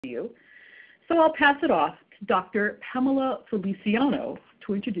you. So I'll pass it off to Dr. Pamela Feliciano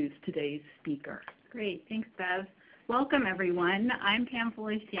to introduce today's speaker. Great, thanks, Bev. Welcome, everyone. I'm Pam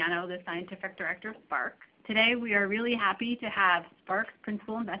Feliciano, the Scientific Director of Spark. Today, we are really happy to have Spark's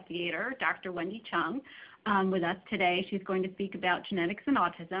Principal Investigator, Dr. Wendy Chung, with us today. She's going to speak about genetics and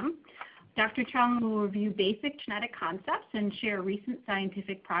autism. Dr. Chung will review basic genetic concepts and share recent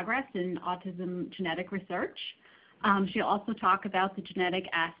scientific progress in autism genetic research. She'll also talk about the genetic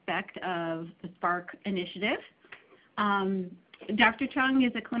aspect of the Spark initiative. Dr. Chung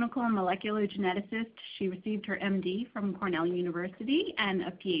is a clinical and molecular geneticist. She received her MD from Cornell University and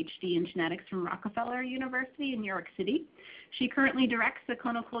a Ph.D. in genetics from Rockefeller University in New York City. She currently directs the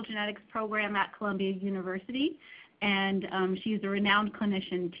clinical genetics program at Columbia University, and she's a renowned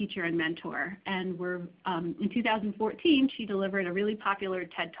clinician, teacher, and mentor. And in 2014, she delivered a really popular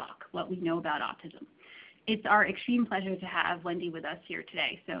TED Talk, What We Know About Autism. It's our extreme pleasure to have Wendy with us here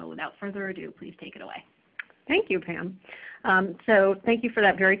today. So without further ado, please take it away. Thank you, Pam. So thank you for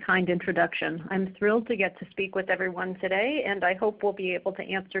that very kind introduction. I'm thrilled to get to speak with everyone today, and I hope we'll be able to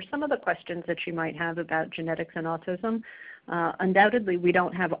answer some of the questions that you might have about genetics and autism. Undoubtedly, we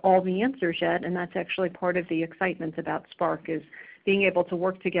don't have all the answers yet, and that's actually part of the excitement about Spark, is being able to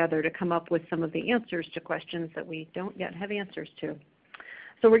work together to come up with some of the answers to questions that we don't yet have answers to.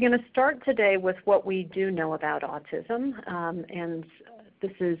 So we're going to start today with what we do know about autism, and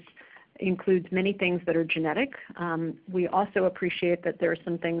this includes many things that are genetic. We also appreciate that there are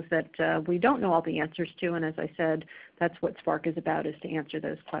some things that we don't know all the answers to, and as I said, that's what Spark is about, is to answer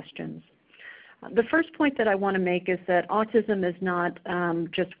those questions. The first point that I want to make is that autism is not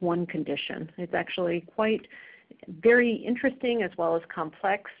just one condition. It's actually quite very interesting as well as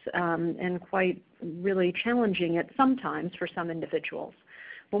complex and quite really challenging at sometimes for some individuals.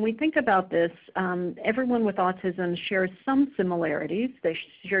 When we think about this, everyone with autism shares some similarities. They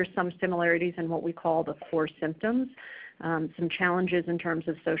share some similarities in what we call the core symptoms, some challenges in terms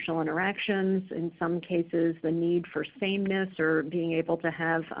of social interactions, in some cases the need for sameness or being able to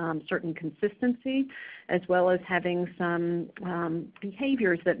have certain consistency, as well as having some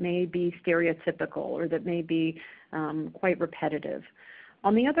behaviors that may be stereotypical or that may be quite repetitive.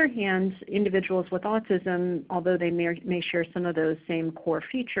 On the other hand, individuals with autism, although they may share some of those same core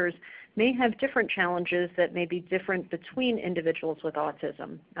features, may have different challenges that may be different between individuals with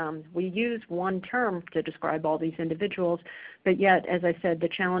autism. We use one term to describe all these individuals, but yet, as I said, the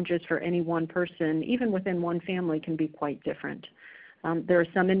challenges for any one person, even within one family, can be quite different. There are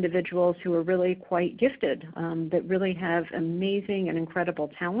some individuals who are really quite gifted, that really have amazing and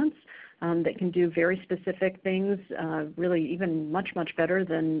incredible talents, that can do very specific things, really even much, much better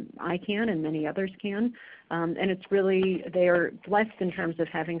than I can and many others can. And it's really, they are blessed in terms of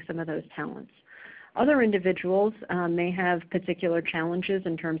having some of those talents. Other individuals may have particular challenges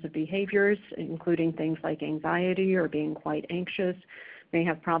in terms of behaviors, including things like anxiety or being quite anxious, may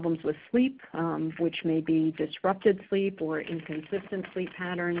have problems with sleep, which may be disrupted sleep or inconsistent sleep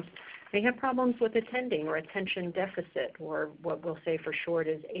patterns. They have problems with attending or attention deficit, or what we'll say for short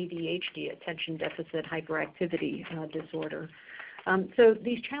is ADHD, attention deficit hyperactivity disorder. So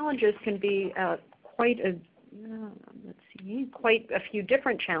these challenges can be quite a few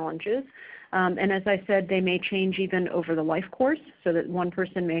different challenges. And as I said, they may change even over the life course, so that one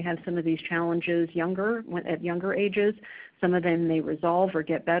person may have some of these challenges at younger ages. Some of them may resolve or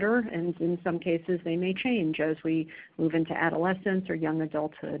get better, and in some cases they may change as we move into adolescence or young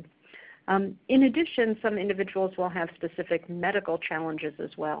adulthood. In addition, some individuals will have specific medical challenges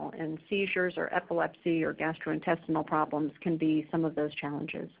as well, and seizures or epilepsy or gastrointestinal problems can be some of those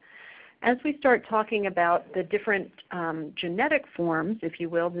challenges. As we start talking about the different genetic forms, if you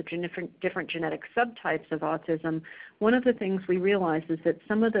will, the different genetic subtypes of autism, one of the things we realize is that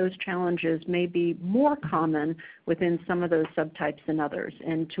some of those challenges may be more common within some of those subtypes than others.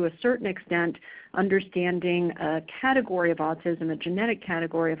 And to a certain extent, understanding a category of autism, a genetic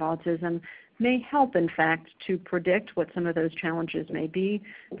category of autism, may help, in fact, to predict what some of those challenges may be,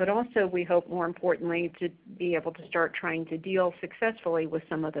 but also we hope, more importantly, to be able to start trying to deal successfully with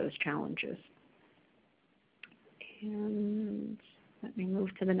some of those challenges. And let me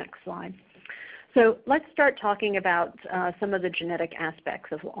move to the next slide. So let's start talking about some of the genetic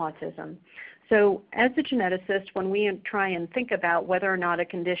aspects of autism. So as a geneticist, when we try and think about whether or not a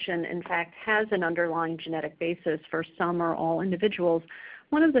condition, in fact, has an underlying genetic basis for some or all individuals,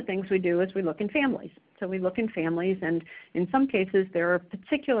 one of the things we do is we look in families. So we look in families, and in some cases there are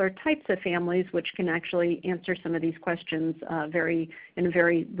particular types of families which can actually answer some of these questions in a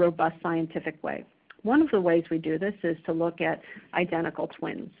very robust scientific way. One of the ways we do this is to look at identical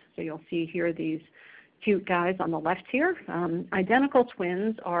twins. So you'll see here these cute guys on the left here. Identical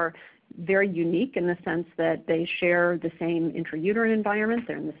twins are very unique in the sense that they share the same intrauterine environment,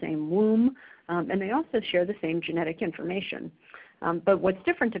 they're in the same womb, and they also share the same genetic information. But what's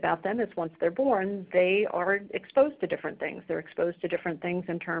different about them is once they're born, they are exposed to different things. They're exposed to different things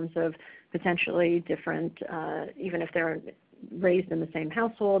in terms of potentially different, even if they're raised in the same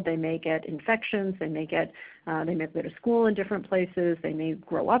household, they may get infections, they may go to school in different places, they may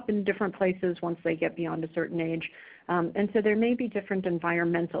grow up in different places once they get beyond a certain age. And so there may be different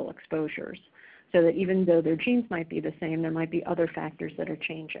environmental exposures, so that even though their genes might be the same, there might be other factors that are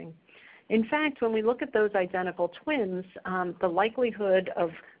changing. In fact, when we look at those identical twins, the likelihood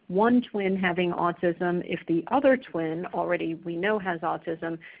of one twin having autism if the other twin already we know has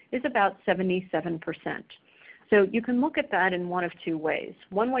autism is about 77%. So you can look at that in one of two ways.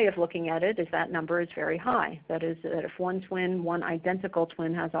 One way of looking at it is that number is very high. That is, that if one identical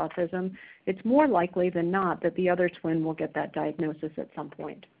twin has autism, it's more likely than not that the other twin will get that diagnosis at some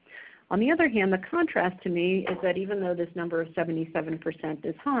point. On the other hand, the contrast to me is that even though this number of 77%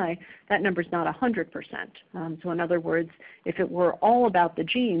 is high, that number is not 100%. So in other words, if it were all about the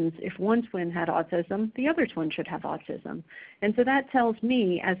genes, if one twin had autism, the other twin should have autism. And so that tells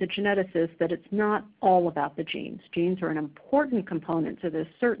me as a geneticist that it's not all about the genes. Genes are an important component to this,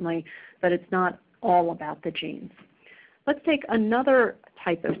 certainly, but it's not all about the genes. Let's take another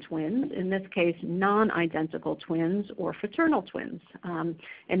type of twins, in this case non-identical twins or fraternal twins. And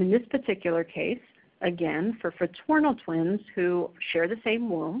in this particular case, again, for fraternal twins who share the same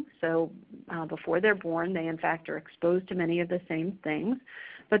womb, so before they're born they in fact are exposed to many of the same things,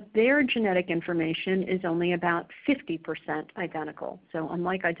 but their genetic information is only about 50% identical. So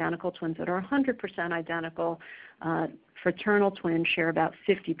unlike identical twins that are 100% identical, fraternal twins share about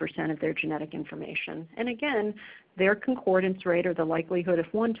 50% of their genetic information. And again, their concordance rate, or the likelihood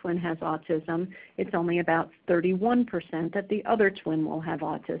if one twin has autism, it's only about 31% that the other twin will have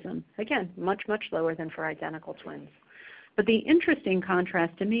autism. Again, much, much lower than for identical twins. But the interesting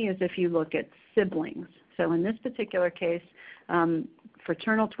contrast to me is if you look at siblings. So in this particular case,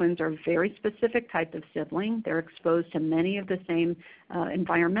 fraternal twins are a very specific type of sibling. They're exposed to many of the same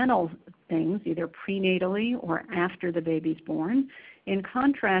environmental things, either prenatally or after the baby's born. In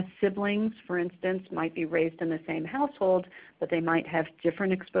contrast, siblings, for instance, might be raised in the same household, but they might have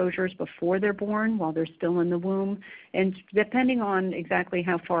different exposures before they're born while they're still in the womb. And depending on exactly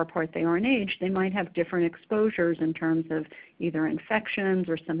how far apart they are in age, they might have different exposures in terms of either infections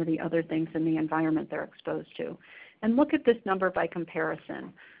or some of the other things in the environment they're exposed to. And look at this number by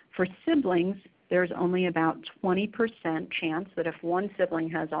comparison. For siblings, there's only about 20% chance that if one sibling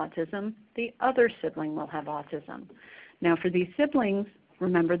has autism, the other sibling will have autism. Now for these siblings,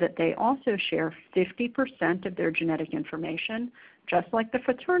 remember that they also share 50% of their genetic information, just like the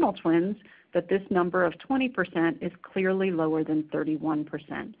fraternal twins, but this number of 20% is clearly lower than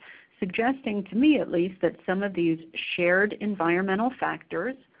 31%, suggesting to me at least that some of these shared environmental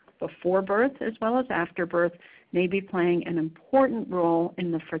factors before birth as well as after birth may be playing an important role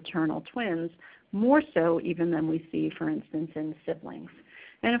in the fraternal twins, more so even than we see, for instance, in siblings.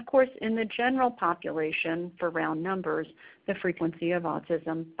 And of course, in the general population, for round numbers, the frequency of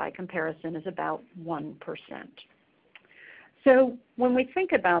autism by comparison is about 1%. So when we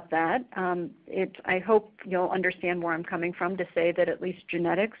think about that, I hope you'll understand where I'm coming from to say that at least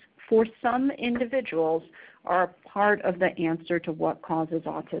genetics, for some individuals, are part of the answer to what causes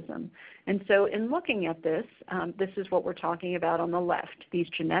autism. And so in looking at this, this is what we're talking about on the left. These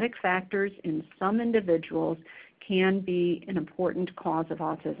genetic factors in some individuals can be an important cause of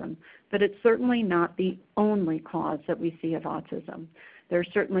autism, but it's certainly not the only cause that we see of autism. There are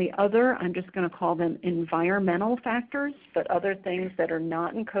certainly other, I'm just going to call them environmental factors, but other things that are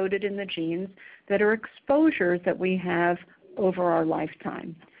not encoded in the genes that are exposures that we have over our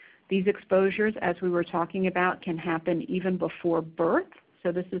lifetime. These exposures, as we were talking about, can happen even before birth.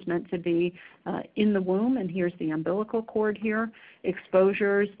 So this is meant to be in the womb, and here's the umbilical cord here.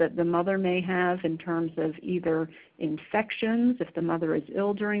 Exposures that the mother may have in terms of either infections, if the mother is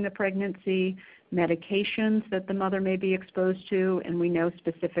ill during the pregnancy, medications that the mother may be exposed to, and we know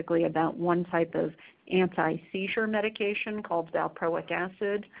specifically about one type of anti-seizure medication called valproic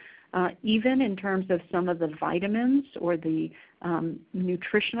acid. Even in terms of some of the vitamins or the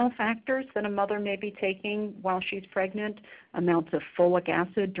nutritional factors that a mother may be taking while she's pregnant, amounts of folic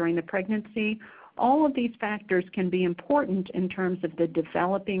acid during the pregnancy, all of these factors can be important in terms of the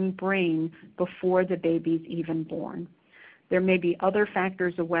developing brain before the baby's even born. There may be other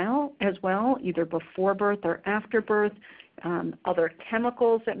factors as well, either before birth or after birth, other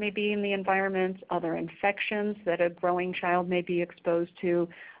chemicals that may be in the environment, other infections that a growing child may be exposed to,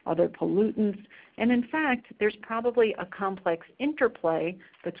 other pollutants, and in fact, there's probably a complex interplay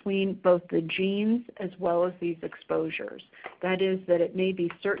between both the genes as well as these exposures. That is, that it may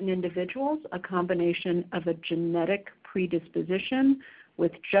be certain individuals, a combination of a genetic predisposition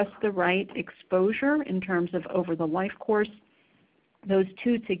with just the right exposure in terms of over the life course. Those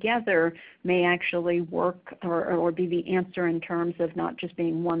two together may actually work or be the answer in terms of not just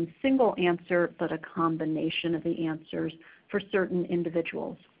being one single answer, but a combination of the answers for certain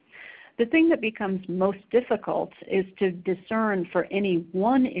individuals. The thing that becomes most difficult is to discern for any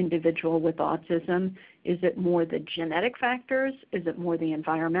one individual with autism, is it more the genetic factors, is it more the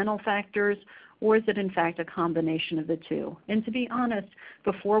environmental factors, or is it in fact a combination of the two? And to be honest,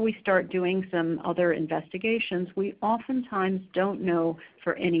 before we start doing some other investigations, we oftentimes don't know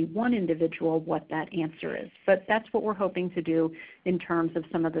for any one individual what that answer is. But that's what we're hoping to do in terms of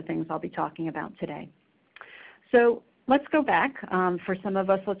some of the things I'll be talking about today. So let's go back. For some of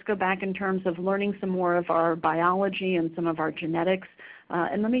us, let's go back in terms of learning some more of our biology and some of our genetics.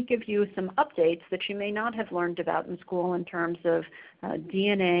 And let me give you some updates that you may not have learned about in school in terms of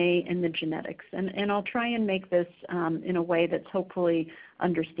DNA and the genetics. And I'll try and make this in a way that's hopefully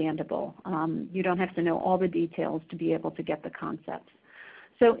understandable. You don't have to know all the details to be able to get the concepts.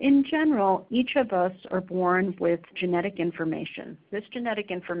 So in general, each of us are born with genetic information. This genetic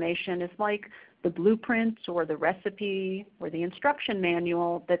information is like the blueprint or the recipe or the instruction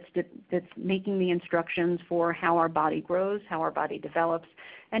manual that's making the instructions for how our body grows, how our body develops,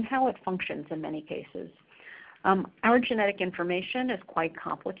 and how it functions in many cases. Our genetic information is quite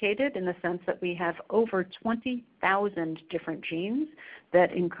complicated in the sense that we have over 20,000 different genes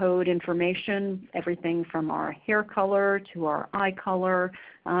that encode information, everything from our hair color to our eye color,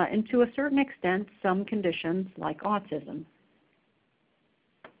 and to a certain extent, some conditions like autism.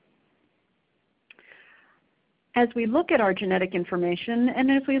 As we look at our genetic information and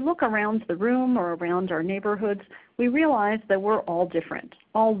as we look around the room or around our neighborhoods, we realize that we're all different,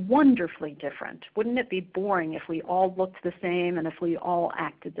 all wonderfully different. Wouldn't it be boring if we all looked the same and if we all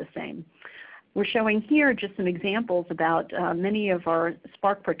acted the same? We're showing here just some examples about many of our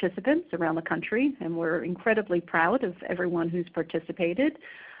Spark participants around the country, and we're incredibly proud of everyone who's participated.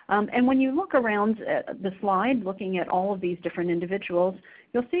 And when you look around the slide, looking at all of these different individuals,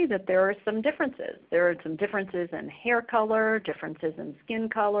 you'll see that there are some differences. There are some differences in hair color, differences in skin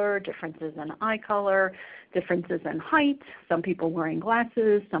color, differences in eye color, differences in height, some people wearing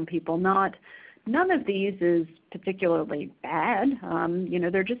glasses, some people not. None of these is particularly bad.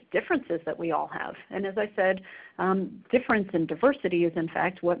 They're just differences that we all have. And as I said, difference and diversity is in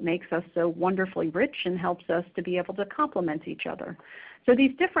fact what makes us so wonderfully rich and helps us to be able to complement each other. So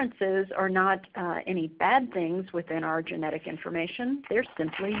these differences are not any bad things within our genetic information. They're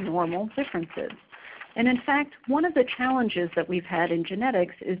simply normal differences. And in fact, one of the challenges that we've had in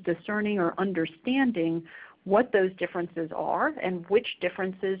genetics is discerning or understanding what those differences are and which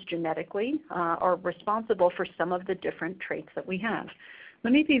differences genetically are responsible for some of the different traits that we have.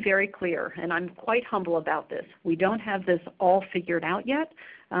 Let me be very clear, and I'm quite humble about this. We don't have this all figured out yet,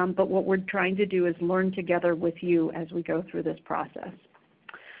 but what we're trying to do is learn together with you as we go through this process.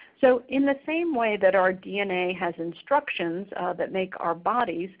 So in the same way that our DNA has instructions that make our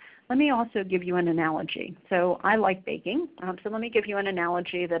bodies, let me also give you an analogy. So I like baking, so let me give you an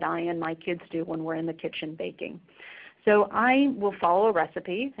analogy that I and my kids do when we're in the kitchen baking. So I will follow a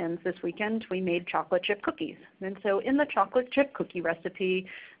recipe, and this weekend we made chocolate chip cookies. And so in the chocolate chip cookie recipe,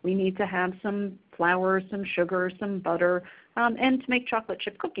 we need to have some flour, some sugar, some butter, and to make chocolate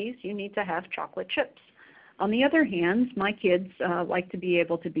chip cookies, you need to have chocolate chips. On the other hand, my kids like to be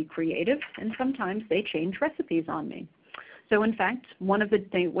able to be creative, and sometimes they change recipes on me. So in fact, one of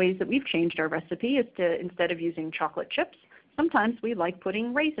the ways that we've changed our recipe is to, instead of using chocolate chips, sometimes we like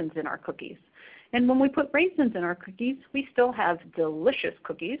putting raisins in our cookies. And when we put raisins in our cookies, we still have delicious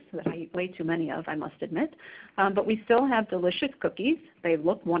cookies that I eat way too many of, I must admit. But we still have delicious cookies. They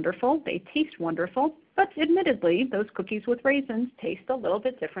look wonderful. They taste wonderful. But admittedly, those cookies with raisins taste a little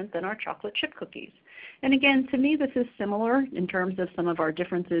bit different than our chocolate chip cookies. And again, to me, this is similar in terms of some of our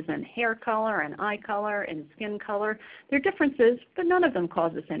differences in hair color and eye color and skin color. They're differences, but none of them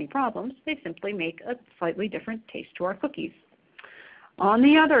cause us any problems. They simply make a slightly different taste to our cookies. On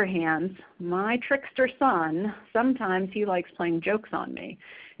the other hand, my trickster son, sometimes he likes playing jokes on me.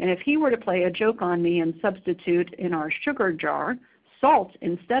 And if he were to play a joke on me and substitute in our sugar jar salt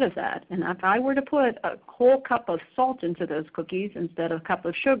instead of that, and if I were to put a whole cup of salt into those cookies instead of a cup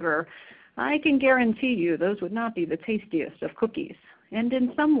of sugar, I can guarantee you those would not be the tastiest of cookies. And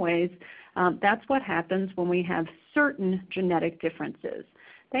in some ways, that's what happens when we have certain genetic differences.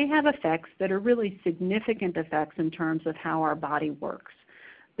 They have effects that are really significant effects in terms of how our body works.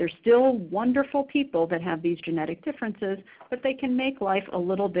 They're still wonderful people that have these genetic differences, but they can make life a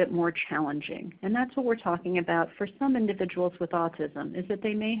little bit more challenging. And that's what we're talking about for some individuals with autism, is that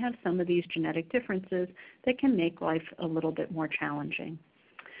they may have some of these genetic differences that can make life a little bit more challenging.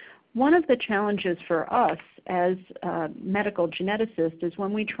 One of the challenges for us as medical geneticists is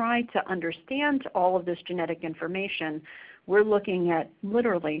when we try to understand all of this genetic information, we're looking at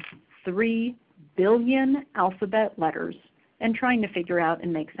literally 3 billion alphabet letters and trying to figure out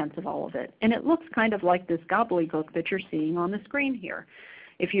and make sense of all of it. And it looks kind of like this gobbledygook that you're seeing on the screen here.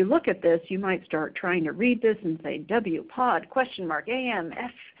 If you look at this, you might start trying to read this and say, W, pod, question mark, AM,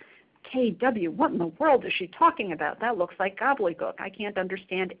 F, K, W, what in the world is she talking about? That looks like gobbledygook. I can't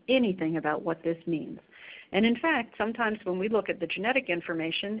understand anything about what this means. And in fact, sometimes when we look at the genetic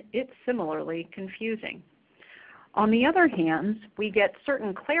information, it's similarly confusing. On the other hand, we get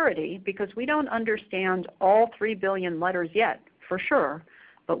certain clarity because we don't understand all 3 billion letters yet, for sure,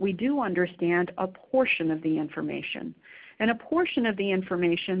 but we do understand a portion of the information. And a portion of the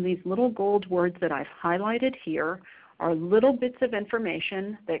information, these little gold words that I've highlighted here, are little bits of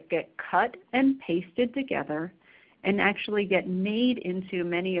information that get cut and pasted together and actually get made into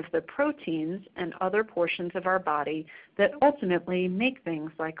many of the proteins and other portions of our body that ultimately make things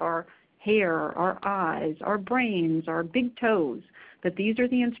like our hair, our eyes, our brains, our big toes. But these are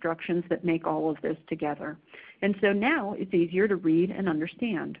the instructions that make all of this together. And so now it's easier to read and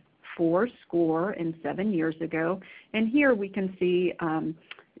understand. 7 years ago, and here we can see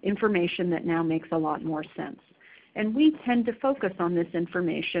information that now makes a lot more sense. And we tend to focus on this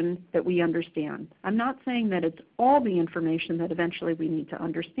information that we understand. I'm not saying that it's all the information that eventually we need to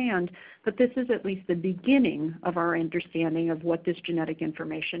understand, but this is at least the beginning of our understanding of what this genetic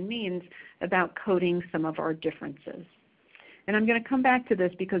information means about coding some of our differences. And I'm going to come back to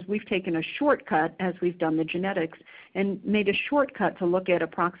this because we've taken a shortcut as we've done the genetics and made a shortcut to look at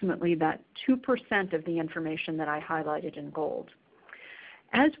approximately that 2% of the information that I highlighted in gold.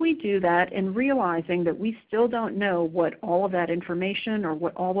 As we do that and realizing that we still don't know what all of that information or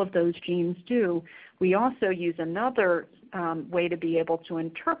what all of those genes do, we also use another way to be able to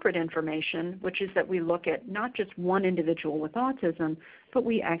interpret information, which is that we look at not just one individual with autism, but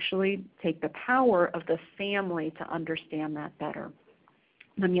we actually take the power of the family to understand that better.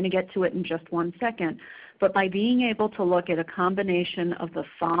 I'm going to get to it in just one second, but by being able to look at a combination of the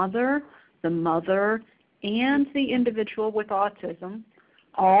father, the mother, and the individual with autism,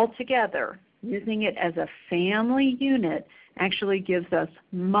 all together, using it as a family unit actually gives us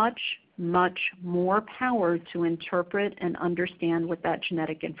much, much more power to interpret and understand what that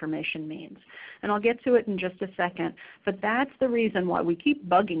genetic information means. And I'll get to it in just a second, but that's the reason why we keep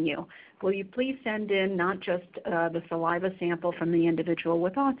bugging you. Will you please send in not just the saliva sample from the individual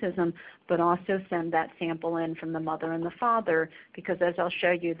with autism, but also send that sample in from the mother and the father, because as I'll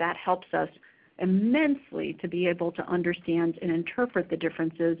show you, that helps us immensely to be able to understand and interpret the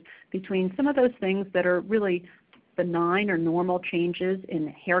differences between some of those things that are really benign or normal changes in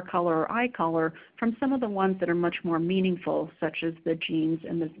hair color or eye color from some of the ones that are much more meaningful, such as the genes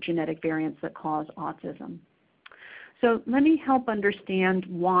and the genetic variants that cause autism. So let me help understand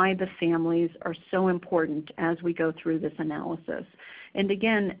why the families are so important as we go through this analysis. And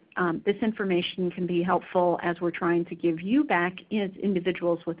again, this information can be helpful as we're trying to give you back as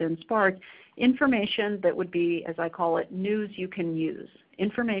individuals within SPARC information that would be, as I call it, news you can use,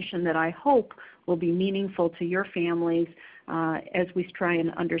 information that I hope will be meaningful to your families as we try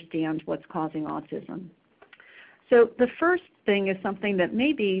and understand what's causing autism. So the first thing is something that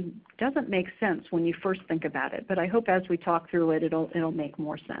maybe doesn't make sense when you first think about it, but I hope as we talk through it, it'll make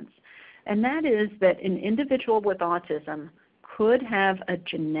more sense. And that is that an individual with autism could have a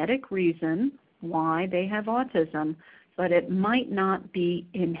genetic reason why they have autism, but it might not be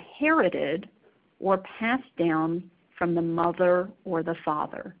inherited or passed down from the mother or the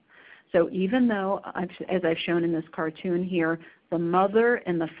father. So even though, as I've shown in this cartoon here, the mother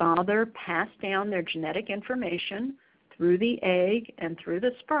and the father pass down their genetic information through the egg and through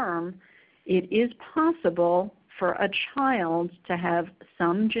the sperm, it is possible for a child to have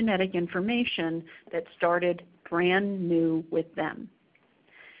some genetic information that started brand new with them.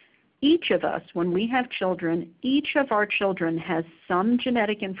 Each of us, when we have children, each of our children has some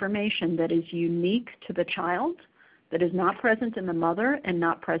genetic information that is unique to the child, that is not present in the mother and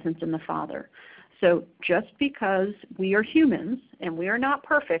not present in the father. So just because we are humans and we are not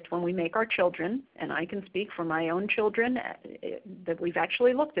perfect when we make our children, and I can speak for my own children that we've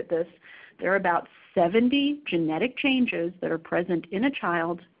actually looked at this, there are about 70 genetic changes that are present in a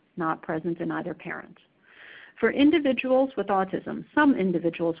child, not present in either parent. For individuals with autism, some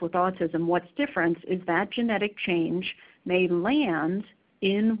individuals with autism, what's different is that genetic change may land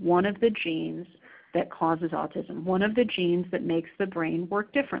in one of the genes that causes autism, one of the genes that makes the brain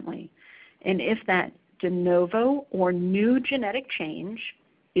work differently. And if that de novo or new genetic change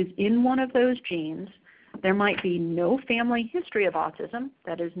is in one of those genes, there might be no family history of autism.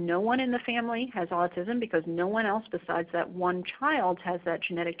 That is, no one in the family has autism because no one else besides that one child has that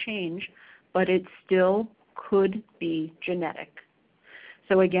genetic change, but it still could be genetic.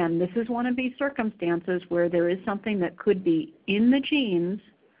 So again, this is one of these circumstances where there is something that could be in the genes,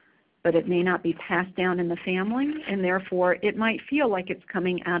 but it may not be passed down in the family, and therefore it might feel like it's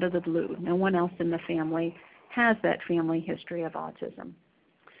coming out of the blue. No one else in the family has that family history of autism.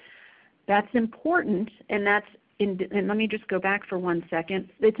 That's important, and let me just go back for 1 second.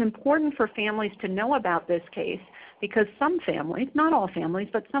 It's important for families to know about this case because some families, not all families,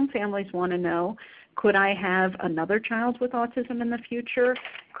 but some families want to know, could I have another child with autism in the future?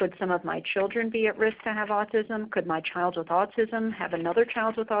 Could some of my children be at risk to have autism? Could my child with autism have another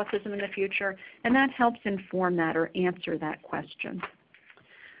child with autism in the future? And that helps inform that or answer that question.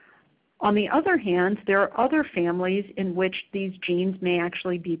 On the other hand, there are other families in which these genes may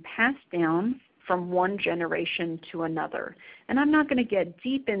actually be passed down from one generation to another. And I'm not going to get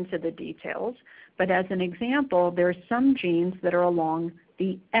deep into the details, but as an example, there are some genes that are along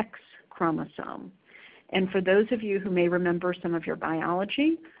the X chromosome. And for those of you who may remember some of your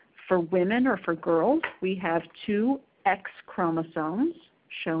biology, for women or for girls, we have 2 X chromosomes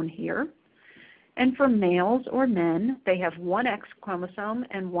shown here. And for males or men, they have 1 X chromosome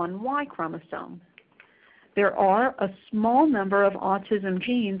and 1 Y chromosome. There are a small number of autism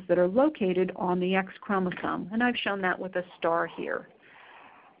genes that are located on the X chromosome, and I've shown that with a star here.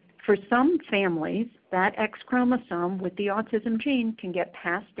 For some families, that X chromosome with the autism gene can get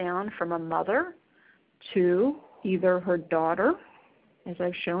passed down from a mother to either her daughter, as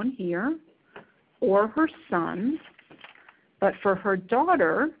I've shown here, or her son. But for her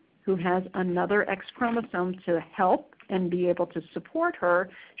daughter, who has another X chromosome to help and be able to support her,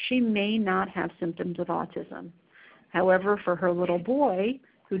 she may not have symptoms of autism. However, for her little boy,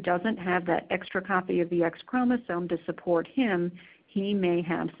 who doesn't have that extra copy of the X chromosome to support him, he may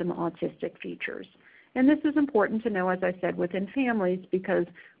have some autistic features. And this is important to know, as I said, within families, because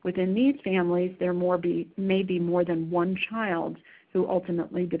within these families there may be more than one child who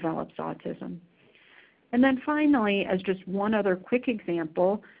ultimately develops autism. And then finally, as just one other quick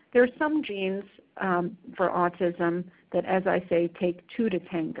example, there are some genes for autism that, as I say, take 2 to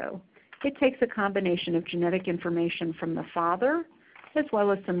tango. It takes a combination of genetic information from the father as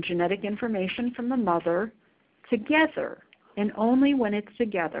well as some genetic information from the mother together, and only when it's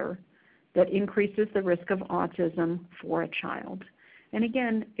together that increases the risk of autism for a child. And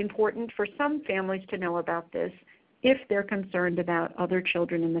again, important for some families to know about this if they're concerned about other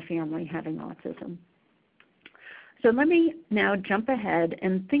children in the family having autism. So let me now jump ahead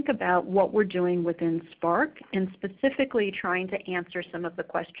and think about what we're doing within Spark, and specifically trying to answer some of the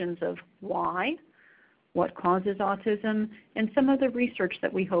questions of why, what causes autism, and some of the research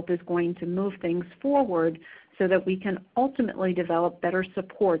that we hope is going to move things forward so that we can ultimately develop better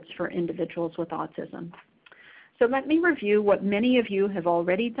supports for individuals with autism. So let me review what many of you have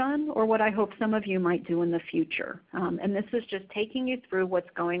already done, or what I hope some of you might do in the future. And this is just taking you through what's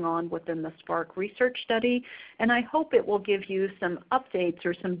going on within the Spark research study, and I hope it will give you some updates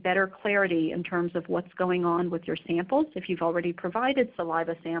or some better clarity in terms of what's going on with your samples, if you've already provided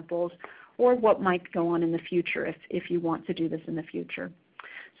saliva samples, or what might go on in the future if you want to do this in the future.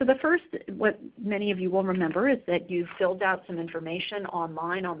 So the first, what many of you will remember, is that you filled out some information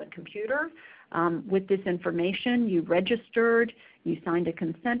online on the computer. With this information, you registered, you signed a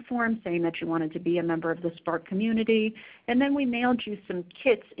consent form saying that you wanted to be a member of the Spark community, and then we mailed you some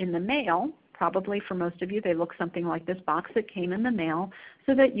kits in the mail. Probably for most of you, they look something like this box that came in the mail,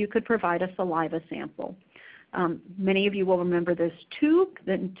 so that you could provide a saliva sample. Many of you will remember this tube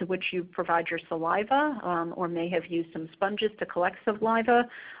to which you provide your saliva, or may have used some sponges to collect saliva.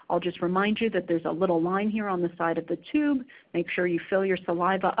 I'll just remind you that there's a little line here on the side of the tube. Make sure you fill your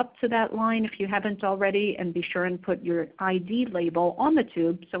saliva up to that line if you haven't already, and be sure and put your ID label on the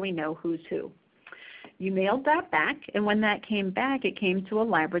tube so we know who's who. You mailed that back, and when that came back, it came to a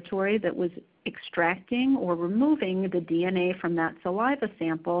laboratory that was extracting or removing the DNA from that saliva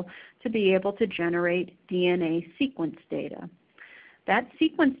sample to be able to generate DNA sequence data. That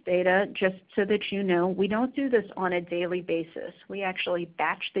sequence data, just so that you know, we don't do this on a daily basis. We actually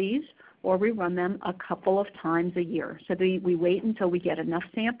batch these, or we run them a couple of times a year. So we wait until we get enough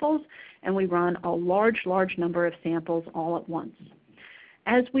samples, and we run a large number of samples all at once.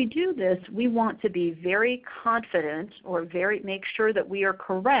 As we do this, we want to be very confident, or make sure that we are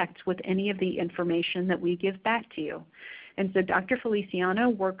correct with any of the information that we give back to you. And so Dr. Feliciano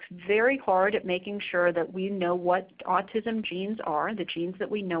works very hard at making sure that we know what autism genes are, the genes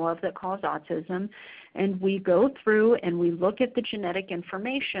that we know of that cause autism, and we go through and we look at the genetic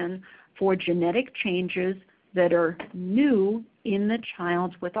information for genetic changes that are new in the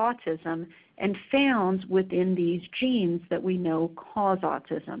child with autism and found within these genes that we know cause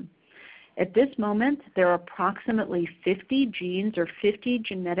autism. At this moment, there are approximately 50 genes or 50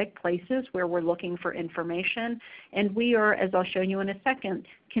 genetic places where we're looking for information, and we are, as I'll show you in a second,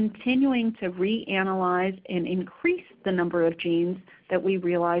 continuing to reanalyze and increase the number of genes that we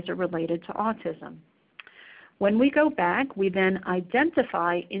realize are related to autism. When we go back, we then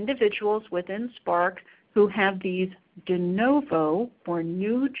identify individuals within SPARC who have these de novo or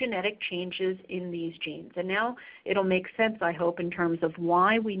new genetic changes in these genes. And now it'll make sense, I hope, in terms of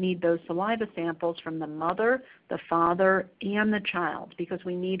why we need those saliva samples from the mother, the father, and the child, because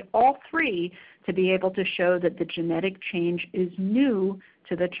we need all three to be able to show that the genetic change is new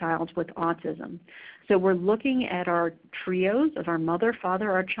to the child with autism. So we're looking at our trios of our mother,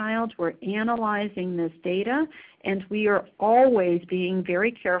 father, our child. We're analyzing this data, and we are always being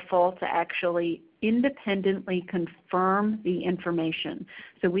very careful to actually independently confirm the information.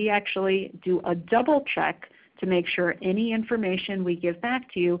 So we actually do a double check to make sure any information we give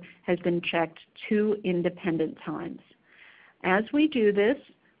back to you has been checked 2 independent times. As we do this,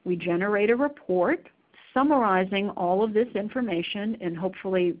 we generate a report summarizing all of this information in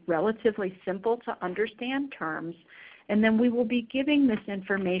hopefully relatively simple to understand terms, and then we will be giving this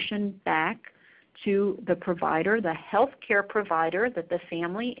information back to the provider, the healthcare provider that the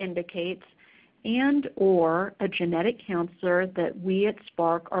family indicates, and or a genetic counselor that we at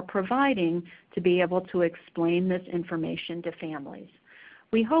SPARC are providing to be able to explain this information to families.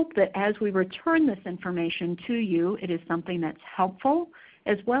 We hope that as we return this information to you, it is something that's helpful,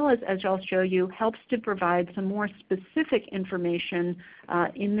 as well as I'll show you, helps to provide some more specific information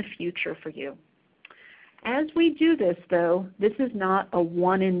in the future for you. As we do this, though, this is not a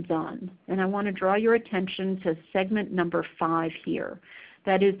one and done, and I want to draw your attention to segment number 5 here.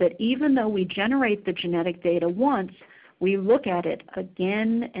 That is that even though we generate the genetic data once, we look at it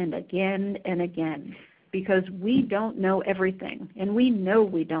again and again and again, because we don't know everything, and we know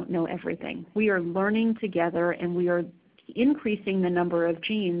we don't know everything. We are learning together, and we are increasing the number of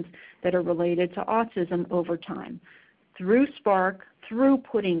genes that are related to autism over time. Through SPARC, through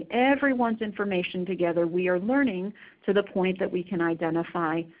putting everyone's information together, we are learning to the point that we can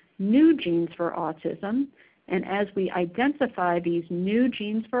identify new genes for autism. And as we identify these new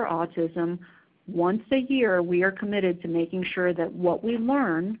genes for autism, once a year we are committed to making sure that what we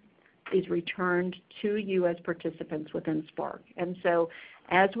learn is returned to you as participants within SPARC. And so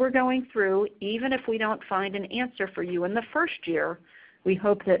as we're going through, even if we don't find an answer for you in the first year, we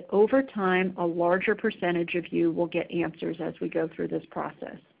hope that over time a larger percentage of you will get answers as we go through this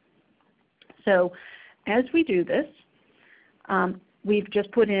process. So as we do this, we've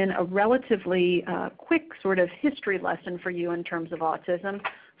just put in a relatively quick sort of history lesson for you in terms of autism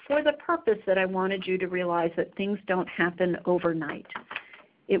for the purpose that I wanted you to realize that things don't happen overnight.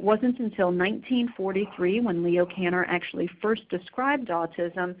 It wasn't until 1943 when Leo Kanner actually first described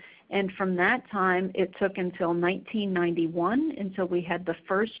autism, and from that time it took until 1991 until we had the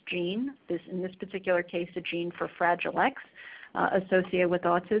first gene, in this particular case a gene for Fragile X associated with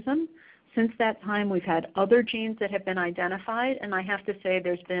autism. Since that time we've had other genes that have been identified, and I have to say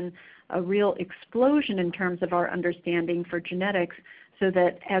there's been a real explosion in terms of our understanding for genetics, so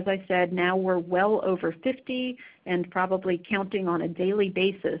that, as I said, now we're well over 50 and probably counting on a daily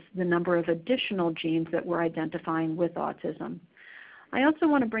basis the number of additional genes that we're identifying with autism. I also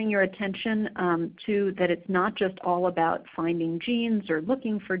want to bring your attention to that it's not just all about finding genes or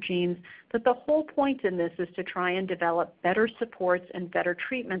looking for genes, but the whole point in this is to try and develop better supports and better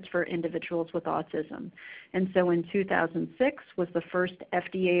treatments for individuals with autism. And so in 2006 was the first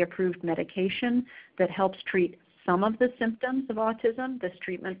FDA-approved medication that helps treat some of the symptoms of autism. This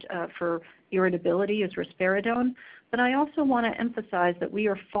treatment for irritability is risperidone. But I also want to emphasize that we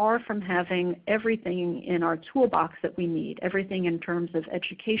are far from having everything in our toolbox that we need, everything in terms of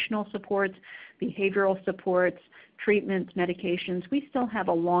educational supports, behavioral supports, treatments, medications. We still have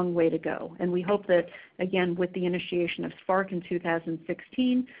a long way to go. And we hope that, again, with the initiation of SPARC in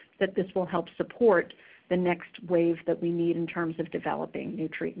 2016, that this will help support the next wave that we need in terms of developing new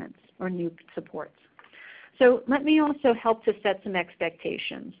treatments or new supports. So let me also help to set some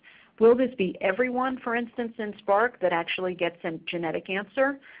expectations. Will this be everyone, for instance, in SPARC that actually gets a genetic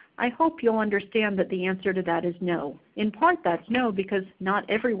answer? I hope you'll understand that the answer to that is no. In part that's no, because not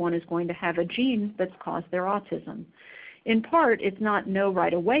everyone is going to have a gene that's caused their autism. In part, it's not no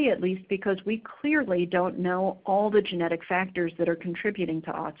right away, at least, because we clearly don't know all the genetic factors that are contributing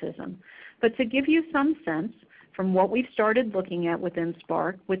to autism. But to give you some sense, from what we've started looking at within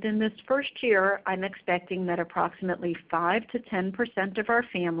SPARK, within this first year, I'm expecting that approximately 5 to 10% of our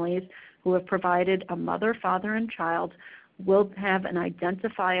families who have provided a mother, father, and child will have an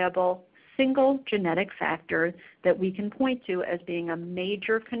identifiable single genetic factor that we can point to as being a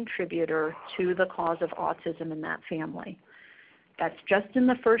major contributor to the cause of autism in that family. That's just in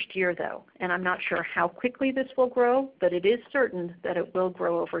the first year, though, and I'm not sure how quickly this will grow, but it is certain that it will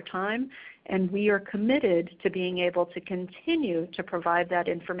grow over time, and we are committed to being able to continue to provide that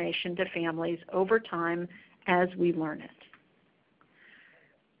information to families over time as we learn it.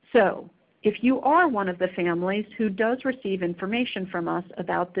 So, if you are one of the families who does receive information from us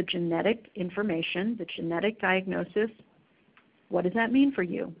about the genetic information, the genetic diagnosis, what does that mean for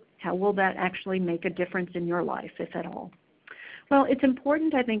you? How will that actually make a difference in your life, if at all? Well, it's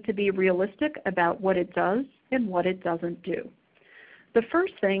important, I think, to be realistic about what it does and what it doesn't do. The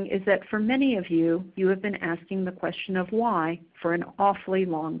first thing is that for many of you, you have been asking the question of why for an awfully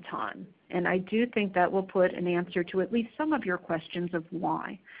long time. And I do think that will put an answer to at least some of your questions of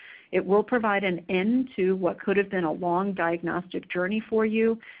why. It will provide an end to what could have been a long diagnostic journey for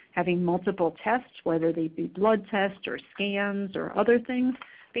you, having multiple tests, whether they be blood tests or scans or other things,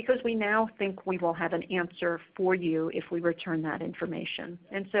 because we now think we will have an answer for you if we return that information.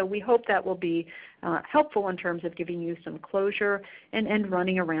 And so we hope that will be helpful in terms of giving you some closure and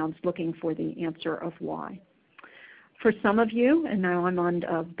running around looking for the answer of why. For some of you, and now I'm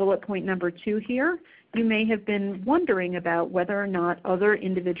on bullet point number 2 here, you may have been wondering about whether or not other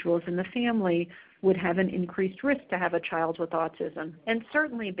individuals in the family would have an increased risk to have a child with autism. And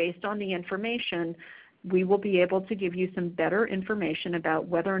certainly based on the information, we will be able to give you some better information about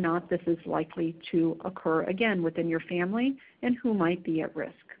whether or not this is likely to occur again within your family and who might be at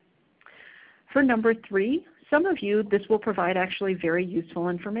risk. For number 3, some of you, this will provide actually very useful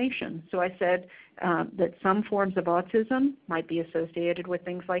information. So I said that some forms of autism might be associated with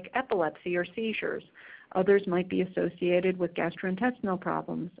things like epilepsy or seizures. Others might be associated with gastrointestinal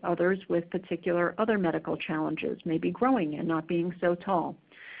problems. Others with particular other medical challenges, maybe growing and not being so tall.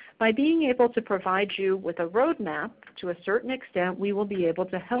 By being able to provide you with a roadmap, to a certain extent, we will be able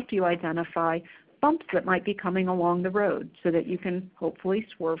to help you identify bumps that might be coming along the road so that you can hopefully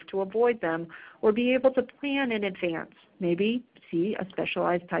swerve to avoid them or be able to plan in advance, maybe see a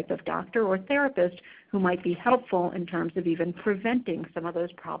specialized type of doctor or therapist who might be helpful in terms of even preventing some of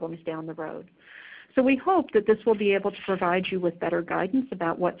those problems down the road. So we hope that this will be able to provide you with better guidance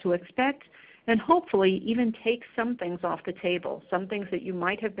about what to expect and hopefully even take some things off the table, some things that you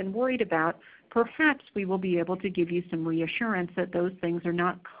might have been worried about. Perhaps we will be able to give you some reassurance that those things are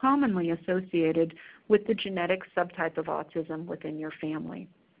not commonly associated with the genetic subtype of autism within your family.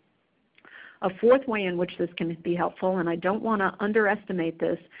 A fourth way in which this can be helpful, and I don't want to underestimate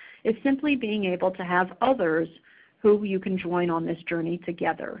this, is simply being able to have others who you can join on this journey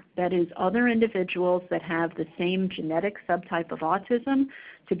together. That is, other individuals that have the same genetic subtype of autism,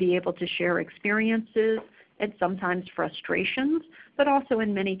 to be able to share experiences and sometimes frustrations, but also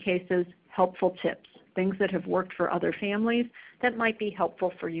in many cases helpful tips, things that have worked for other families that might be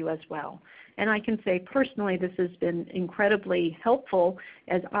helpful for you as well. And I can say personally this has been incredibly helpful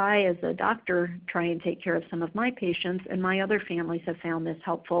as I, as a doctor, try and take care of some of my patients, and my other families have found this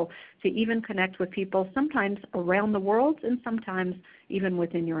helpful to even connect with people sometimes around the world and sometimes even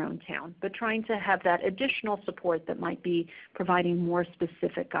within your own town, but trying to have that additional support that might be providing more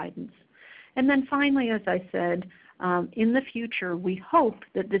specific guidance. And then finally, as I said, in the future, we hope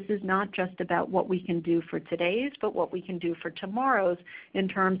that this is not just about what we can do for today's, but what we can do for tomorrow's in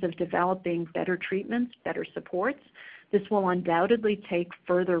terms of developing better treatments, better supports. This will undoubtedly take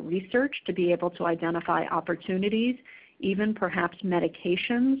further research to be able to identify opportunities, even perhaps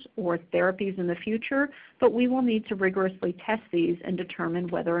medications or therapies in the future, but we will need to rigorously test these and determine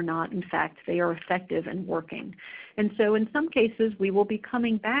whether or not, in fact, they are effective and working. And so in some cases, we will be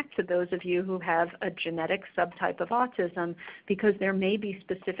coming back to those of you who have a genetic subtype of autism because there may be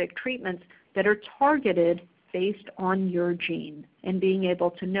specific treatments that are targeted based on your gene, and being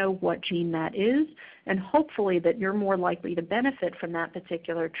able to know what gene that is, and hopefully that you're more likely to benefit from that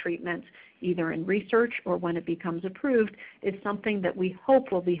particular treatment either in research or when it becomes approved, is something that we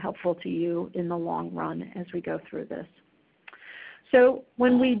hope will be helpful to you in the long run as we go through this. So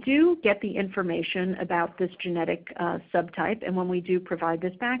when we do get the information about this genetic subtype, and when we do provide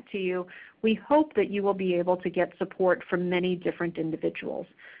this back to you, we hope that you will be able to get support from many different individuals.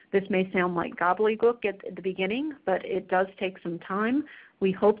 This may sound like gobbledygook at the beginning, but it does take some time.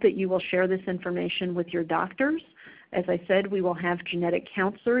 We hope that you will share this information with your doctors. As I said, we will have genetic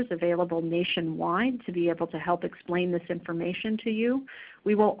counselors available nationwide to be able to help explain this information to you.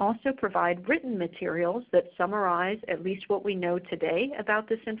 We will also provide written materials that summarize at least what we know today about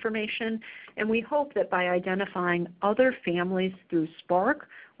this information, and we hope that by identifying other families through Spark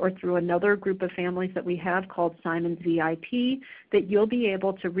or through another group of families that we have called Simon's VIP, that you'll be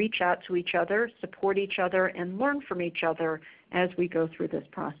able to reach out to each other, support each other, and learn from each other as we go through this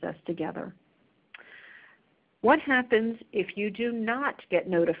process together. What happens if you do not get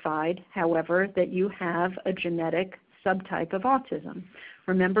notified, however, that you have a genetic subtype of autism?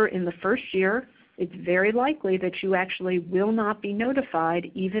 Remember, in the first year, it's very likely that you actually will not be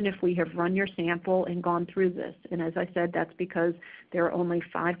notified even if we have run your sample and gone through this. And as I said, that's because there are only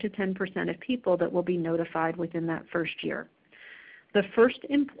 5 to 10% of people that will be notified within that first year. The first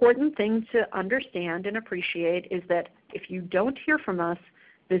important thing to understand and appreciate is that if you don't hear from us,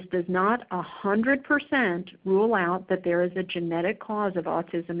 this does not 100% rule out that there is a genetic cause of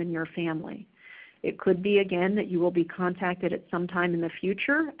autism in your family. It could be, again, that you will be contacted at some time in the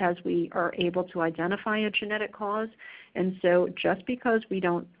future as we are able to identify a genetic cause. And so just because we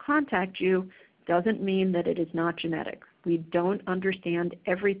don't contact you doesn't mean that it is not genetic. We don't understand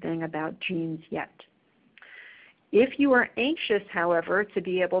everything about genes yet. If you are anxious, however, to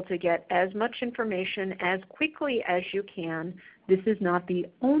be able to get as much information as quickly as you can, this is not the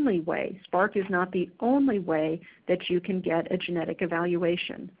only way. Spark is not the only way that you can get a genetic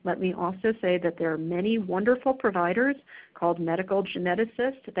evaluation. Let me also say that there are many wonderful providers called medical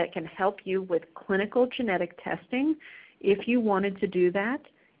geneticists that can help you with clinical genetic testing if you wanted to do that,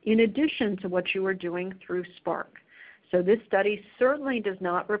 in addition to what you are doing through Spark. So this study certainly does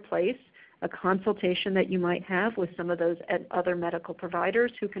not replace a consultation that you might have with some of those other medical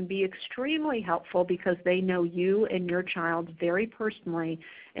providers who can be extremely helpful because they know you and your child very personally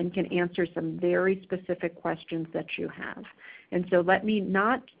and can answer some very specific questions that you have. And so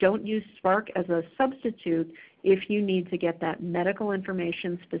don't use Spark as a substitute if you need to get that medical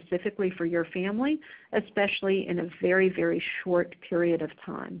information specifically for your family, especially in a very, very short period of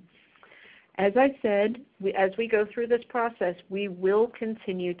time. As I said, as we go through this process, we will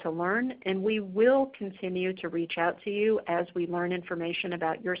continue to learn, and we will continue to reach out to you as we learn information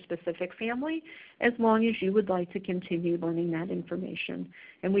about your specific family, as long as you would like to continue learning that information.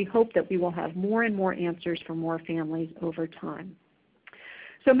 And we hope that we will have more and more answers for more families over time.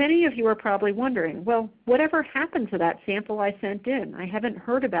 So many of you are probably wondering, well, whatever happened to that sample I sent in? I haven't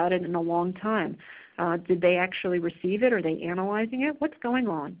heard about it in a long time. Did they actually receive it? Are they analyzing it? What's going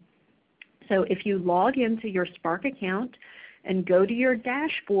on? So if you log into your Spark account and go to your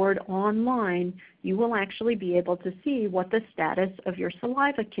dashboard online, you will actually be able to see what the status of your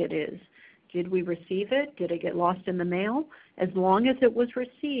saliva kit is. Did we receive it? Did it get lost in the mail? As long as it was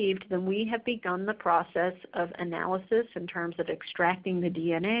received, then we have begun the process of analysis in terms of extracting the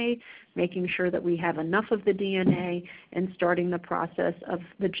DNA, making sure that we have enough of the DNA, and starting the process of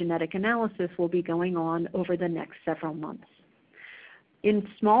the genetic analysis will be going on over the next several months. In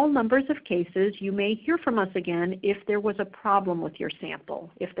small numbers of cases, you may hear from us again if there was a problem with your sample,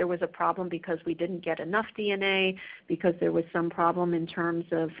 if there was a problem because we didn't get enough DNA, because there was some problem in terms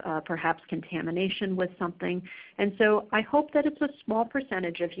of perhaps contamination with something. And so I hope that it's a small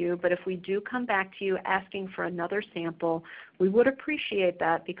percentage of you, but if we do come back to you asking for another sample, we would appreciate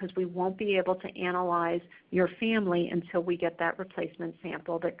that because we won't be able to analyze your family until we get that replacement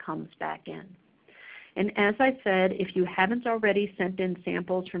sample that comes back in. And as I said, if you haven't already sent in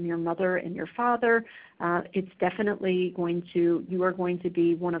samples from your mother and your father, it's definitely you are going to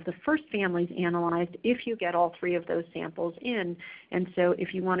be one of the first families analyzed if you get all 3 of those samples in. And so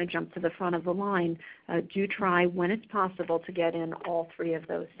if you want to jump to the front of the line, do try when it's possible to get in all 3 of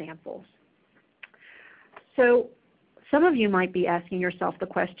those samples. So some of you might be asking yourself the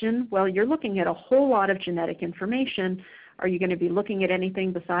question, well, you're looking at a whole lot of genetic information. Are you going to be looking at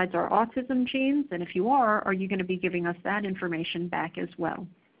anything besides our autism genes? And if you are you going to be giving us that information back as well?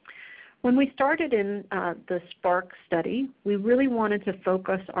 When we started in the Spark study, we really wanted to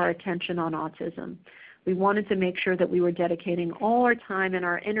focus our attention on autism. We wanted to make sure that we were dedicating all our time and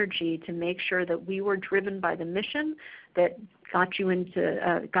our energy to make sure that we were driven by the mission that got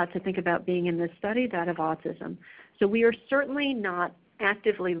to think about being in this study, that of autism. So we are certainly not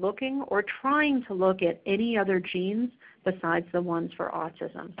actively looking or trying to look at any other genes besides the ones for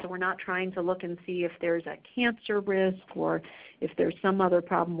autism. So we're not trying to look and see if there's a cancer risk or if there's some other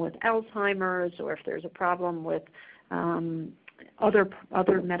problem with Alzheimer's or if there's a problem with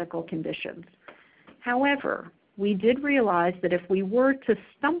other medical conditions. However, we did realize that if we were to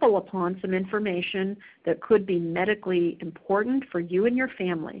stumble upon some information that could be medically important for you and your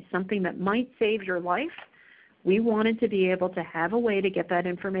family, something that might save your life, we wanted to be able to have a way to get that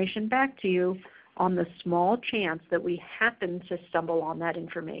information back to you on the small chance that we happen to stumble on that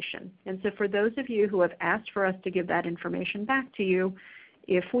information. And so for those of you who have asked for us to give that information back to you,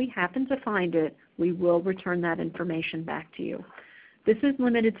 if we happen to find it, we will return that information back to you. This is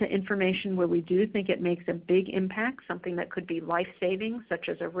limited to information where we do think it makes a big impact, something that could be life-saving, such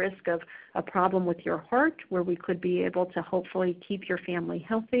as a risk of a problem with your heart, where we could be able to hopefully keep your family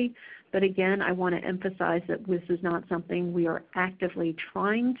healthy. But again, I want to emphasize that this is not something we are actively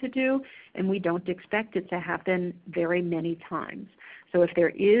trying to do, and we don't expect it to happen very many times. So if there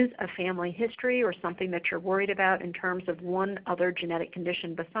is a family history or something that you're worried about in terms of one other genetic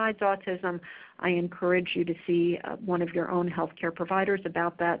condition besides autism, I encourage you to see one of your own healthcare providers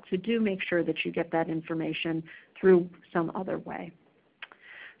about that. So do make sure that you get that information through some other way.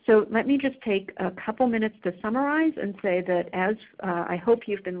 So let me just take a couple minutes to summarize and say that as I hope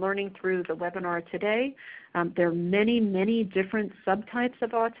you've been learning through the webinar today, there are many, many different subtypes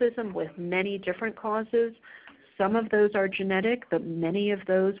of autism with many different causes. Some of those are genetic, but many of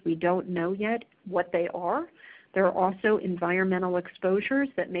those we don't know yet what they are. There are also environmental exposures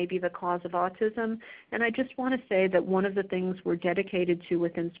that may be the cause of autism. And I just want to say that one of the things we're dedicated to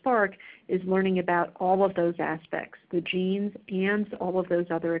within Spark is learning about all of those aspects, the genes and all of those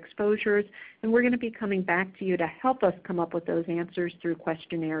other exposures. And we're going to be coming back to you to help us come up with those answers through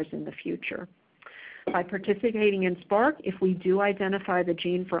questionnaires in the future. By participating in Spark, if we do identify the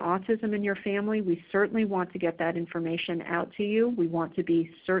gene for autism in your family, we certainly want to get that information out to you. We want to be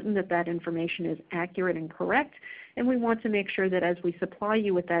certain that that information is accurate and correct, and we want to make sure that as we supply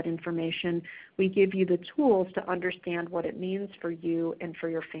you with that information, we give you the tools to understand what it means for you and for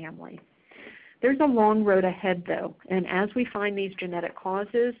your family. There's a long road ahead, though, and as we find these genetic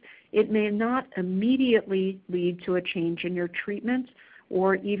causes, it may not immediately lead to a change in your treatment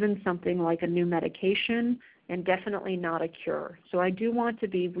or even something like a new medication, and definitely not a cure. So I do want to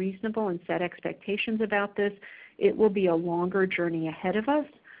be reasonable and set expectations about this. It will be a longer journey ahead of us,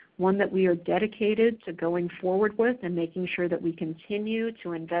 one that we are dedicated to going forward with and making sure that we continue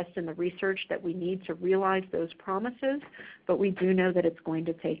to invest in the research that we need to realize those promises, but we do know that it's going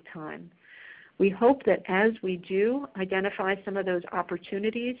to take time. We hope that as we do identify some of those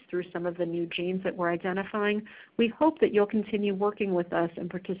opportunities through some of the new genes that we're identifying, we hope that you'll continue working with us and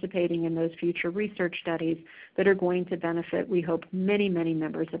participating in those future research studies that are going to benefit, we hope, many, many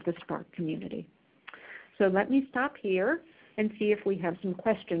members of the Spark community. So let me stop here and see if we have some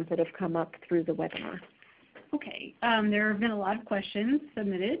questions that have come up through the webinar. Okay, there have been a lot of questions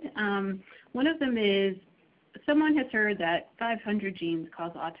submitted. One of them is, someone has heard that 500 genes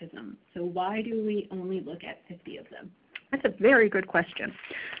cause autism, so why do we only look at 50 of them? That's a very good question.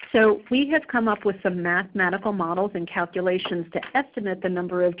 So we have come up with some mathematical models and calculations to estimate the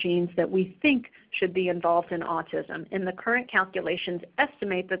number of genes that we think should be involved in autism. And the current calculations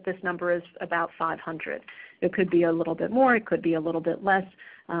estimate that this number is about 500. It could be a little bit more, it could be a little bit less.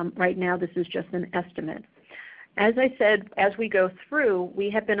 Right now this is just an estimate. As I said, as we go through, we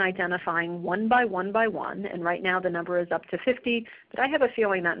have been identifying one by one, and right now the number is up to 50, but I have a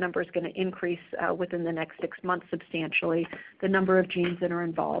feeling that number is going to increase within the next 6 months substantially, the number of genes that are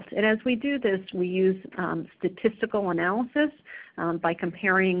involved. And as we do this, we use statistical analysis by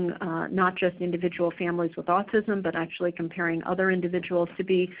comparing not just individual families with autism, but actually comparing other individuals, to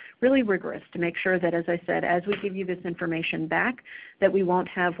be really rigorous, to make sure that, as I said, as we give you this information back, that we won't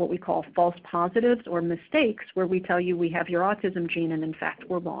have what we call false positives or mistakes where we tell you we have your autism gene and in fact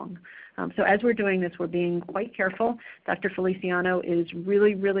we're wrong. So as we're doing this, we're being quite careful. Dr. Feliciano is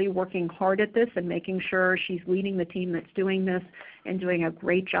really, really working hard at this and making sure she's leading the team that's doing this and doing a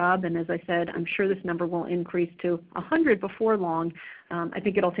great job. And as I said, I'm sure this number will increase to 100 before long. I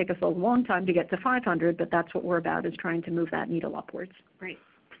think it'll take us a long time to get to 500, but that's what we're about, is trying to move that needle upwards. Great,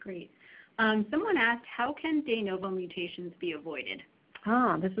 great. Someone asked, how can de novo mutations be avoided?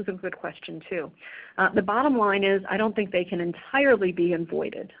 This is a good question too. The bottom line is I don't think they can entirely be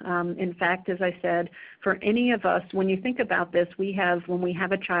avoided. In fact, as I said, for any of us, when you think about this, when we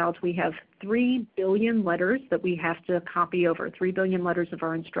have a child, we have 3 billion letters that we have to copy over, 3 billion letters of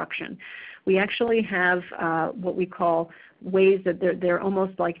our instruction. We actually have what we call ways that they're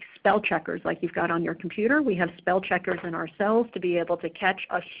almost like spell checkers, like you've got on your computer. We have spell checkers in our cells to be able to catch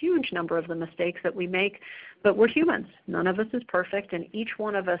a huge number of the mistakes that we make, but we're humans. None of us is perfect, and each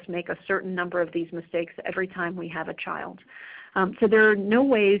one of us make a certain number of these mistakes every time we have a child. So there are no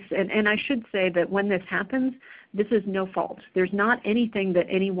ways, and I should say that when this happens, this is no fault. There's not anything that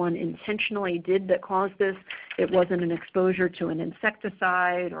anyone intentionally did that caused this. It wasn't an exposure to an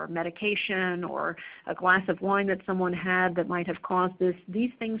insecticide or medication or a glass of wine that someone had that might have caused this.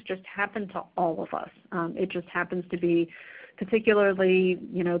 These things just happen to all of us. It just happens to be particularly,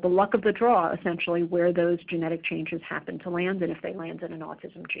 the luck of the draw, essentially, where those genetic changes happen to land and if they land in an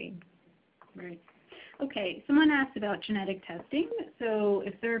autism gene. Right. Okay, someone asked about genetic testing. So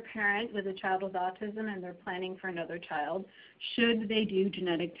if they're a parent with a child with autism and they're planning for another child, should they do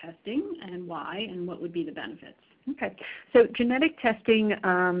genetic testing, and why, and what would be the benefits? Okay, so genetic testing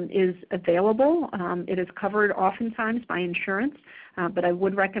is available. It is covered oftentimes by insurance, but I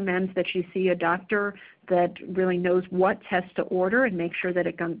would recommend that you see a doctor that really knows what test to order and make sure that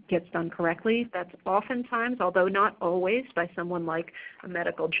it gets done correctly. That's oftentimes, although not always, by someone like a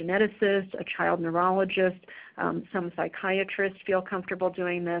medical geneticist, a child neurologist, some psychiatrists feel comfortable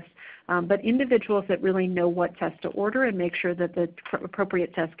doing this, but individuals that really know what test to order and make sure that the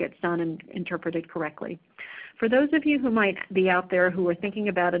appropriate test gets done and interpreted correctly. For those of you who might be out there who are thinking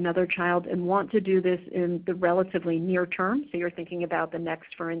about another child and want to do this in the relatively near term, so you're thinking about the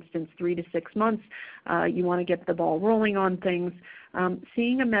next, for instance, 3 to 6 months, you want to get the ball rolling on things,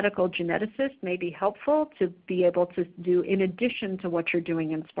 seeing a medical geneticist may be helpful to be able to do in addition to what you're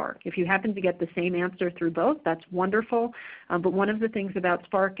doing in Spark. If you happen to get the same answer through both, that's wonderful. But one of the things about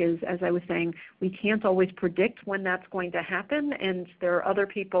Spark is, as I was saying, we can't always predict when that's going to happen, and there are other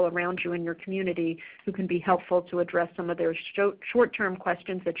people around you in your community who can be helpful to address some of their short-term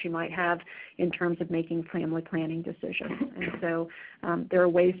questions that you might have in terms of making family planning decisions. And so there are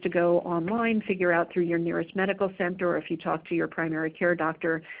ways to go online, figure out through your nearest medical center, or if you talk to your primary care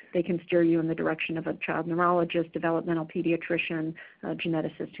doctor, they can steer you in the direction of a child neurologist, developmental pediatrician,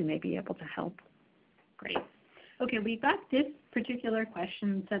 geneticist who may be able to help. Great. Okay, we got this particular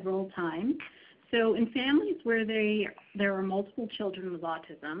question several times. So in families where there are multiple children with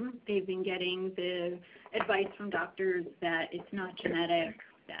autism, they've been getting the advice from doctors that it's not genetic,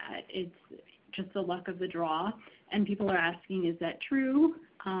 that it's just the luck of the draw, and people are asking, is that true?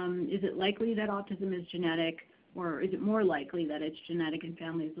 Is it likely that autism is genetic, or is it more likely that it's genetic in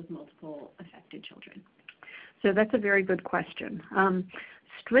families with multiple affected children? So that's a very good question.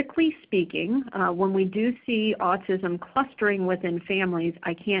 Strictly speaking, when we do see autism clustering within families,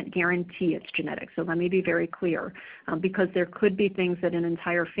 I can't guarantee it's genetic. So let me be very clear, because there could be things that an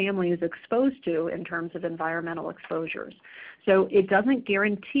entire family is exposed to in terms of environmental exposures. So it doesn't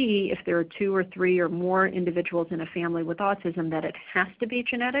guarantee if there are 2 or 3 or more individuals in a family with autism that it has to be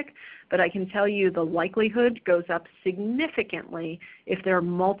genetic, but I can tell you the likelihood goes up significantly if there are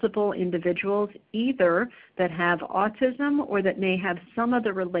multiple individuals either that have autism or that may have some of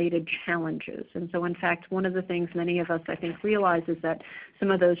the related challenges. And so in fact, one of the things many of us I think realize is that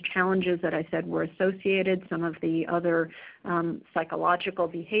some of those challenges that I said were associated, some of the other psychological,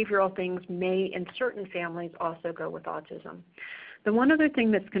 behavioral things may in certain families also go with autism. The one other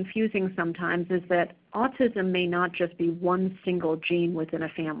thing that's confusing sometimes is that autism may not just be one single gene within a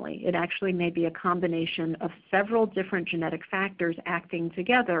family. It actually may be a combination of several different genetic factors acting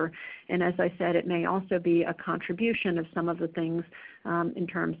together, and as I said, it may also be a contribution of some of the things in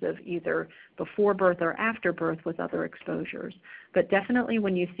terms of either before birth or after birth with other exposures. But definitely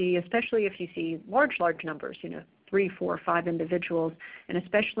when you see, especially if you see large numbers, 3, 4, 5 individuals, and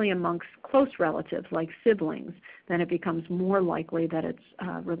especially amongst close relatives like siblings, then it becomes more likely that it's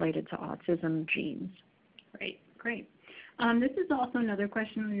related to autism genes. Great. This is also another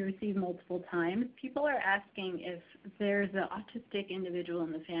question we received multiple times. People are asking if there's an autistic individual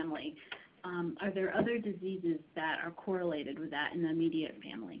in the family, are there other diseases that are correlated with that in the immediate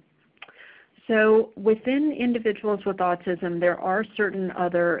family? So within individuals with autism, there are certain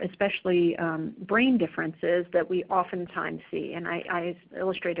other, especially brain differences that we oftentimes see, and I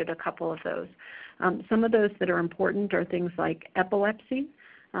illustrated a couple of those. Some of those that are important are things like epilepsy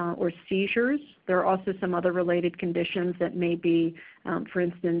or seizures. There are also some other related conditions that may be, for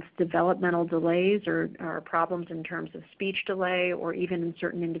instance, developmental delays or problems in terms of speech delay, or even in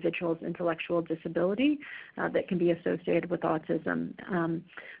certain individuals, intellectual disability that can be associated with autism.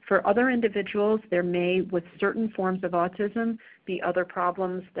 For other individuals, there may, with certain forms of autism, be other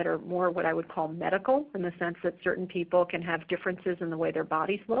problems that are more what I would call medical, in the sense that certain people can have differences in the way their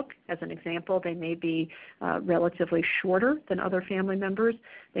bodies look. As an example, they may be relatively shorter than other family members.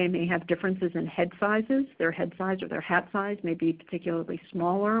 They may have differences in head sizes. Their head size or their hat size may be particularly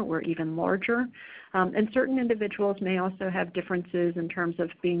smaller or even larger. And certain individuals may also have differences in terms of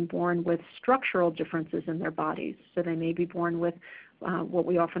being born with structural differences in their bodies. So they may be born with what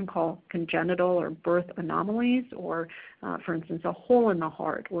we often call congenital or birth anomalies, or for instance, a hole in the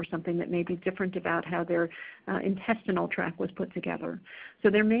heart, or something that may be different about how their intestinal tract was put together. So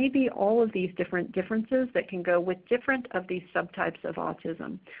there may be all of these different differences that can go with different of these subtypes of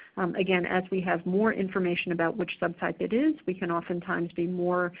autism. Again, as we have more information about which subtype it is, we can oftentimes be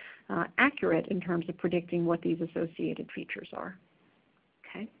more accurate in terms of predicting what these associated features are.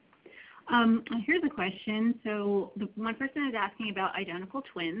 Okay. Here's a question. So one person is asking about identical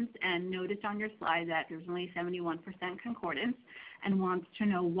twins and noticed on your slide that there's only 71% concordance and wants to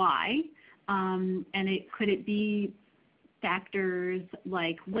know why. Could it be factors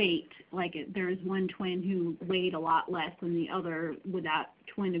like weight, like there's one twin who weighed a lot less than the other, would that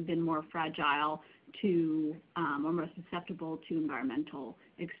twin have been more fragile to or more susceptible to environmental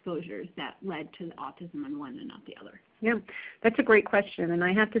exposures that led to the autism in one and not the other? Yeah, that's a great question, and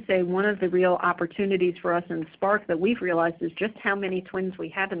I have to say one of the real opportunities for us in Spark that we've realized is just how many twins we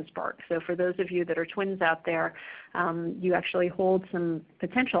have in Spark. So for those of you that are twins out there, you actually hold some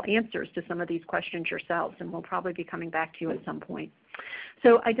potential answers to some of these questions yourselves, and we'll probably be coming back to you at some point.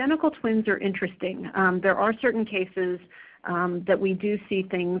 So identical twins are interesting. There are certain cases that we do see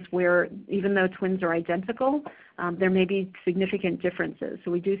things where even though twins are identical, there may be significant differences. So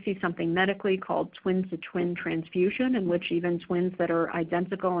we do see something medically called twin-to-twin transfusion, in which even twins that are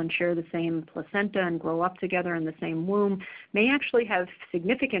identical and share the same placenta and grow up together in the same womb may actually have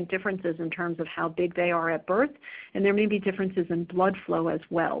significant differences in terms of how big they are at birth, and there may be differences in blood flow as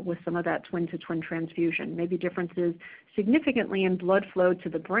well with some of that twin-to-twin transfusion. Maybe differences significantly in blood flow to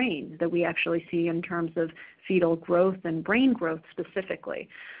the brain that we actually see in terms of fetal growth and brain growth specifically.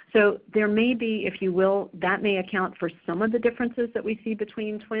 So there may be, if you will, that may account for some of the differences that we see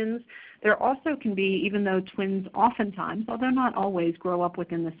between twins. There also can be, even though twins oftentimes, although not always, grow up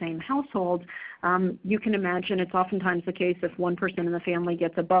within the same household, you can imagine it's oftentimes the case if one person in the family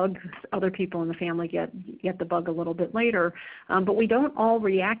gets a bug, other people in the family get the bug a little bit later. But we don't all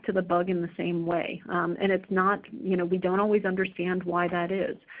react to the bug in the same way. And it's not, we don't always understand why that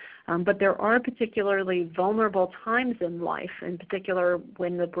is. But there are particularly vulnerable times in life, in particular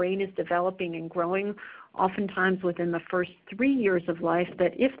when the brain is developing and growing, oftentimes within the first 3 years of life,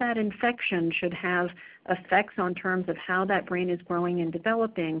 that if that infection should have effects on terms of how that brain is growing and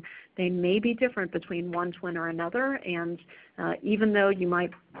developing, they may be different between one twin or another. And even though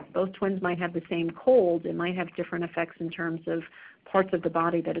both twins might have the same cold, it might have different effects in terms of parts of the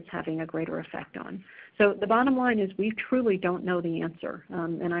body that it's having a greater effect on. So the bottom line is we truly don't know the answer.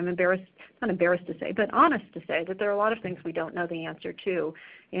 And I'm not embarrassed to say, but honest to say that there are a lot of things we don't know the answer to,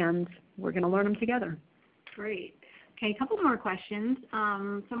 and we're going to learn them together. Great. Okay, a couple more questions.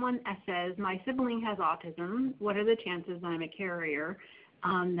 Someone says, my sibling has autism. What are the chances that I'm a carrier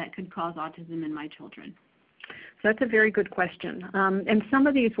that could cause autism in my children? So that's a very good question. And some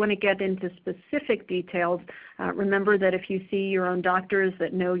of these, when it get into specific details, remember that if you see your own doctors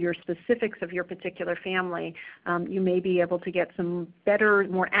that know your specifics of your particular family, you may be able to get some better,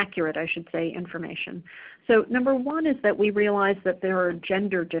 more accurate, I should say, information. So number one is that we realize that there are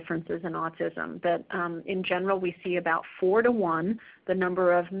gender differences in autism, that in general we see about 4 to 1 the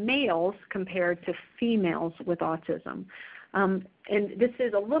number of males compared to females with autism. And this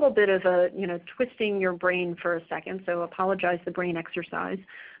is a little bit of a, twisting your brain for a second, so apologize the brain exercise.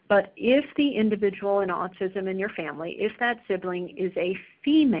 But if the individual in autism in your family, if that sibling is a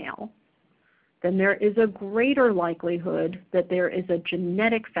female, then there is a greater likelihood that there is a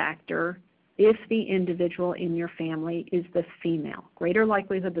genetic factor if the individual in your family is the female. Greater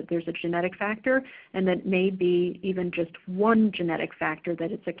likelihood that there's a genetic factor, and that may be even just one genetic factor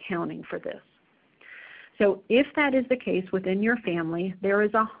that it's accounting for this. So if that is the case within your family, there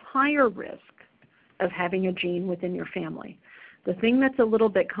is a higher risk of having a gene within your family. The thing that's a little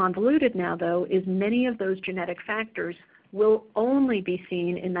bit convoluted now, though, is many of those genetic factors will only be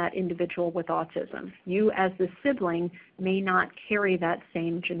seen in that individual with autism. You as the sibling may not carry that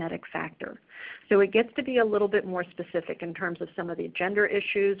same genetic factor. So it gets to be a little bit more specific in terms of some of the gender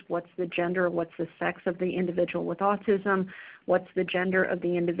issues. What's the gender, what's the sex of the individual with autism, what's the gender of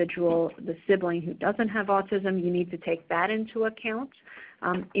the individual, the sibling who doesn't have autism. You need to take that into account.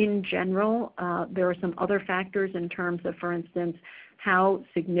 In general, there are some other factors in terms of, for instance, how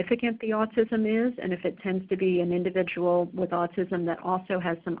significant the autism is, and if it tends to be an individual with autism that also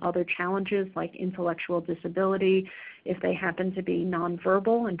has some other challenges like intellectual disability, if they happen to be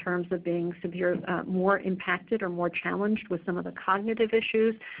nonverbal in terms of being more impacted or more challenged with some of the cognitive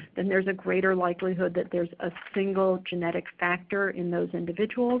issues, then there's a greater likelihood that there's a single genetic factor in those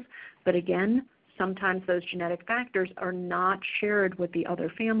individuals. But again, sometimes those genetic factors are not shared with the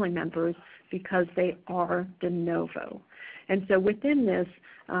other family members because they are de novo. And so within this,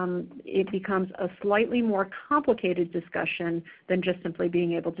 it becomes a slightly more complicated discussion than just simply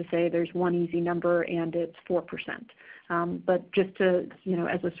being able to say there's one easy number and it's 4%. But just to,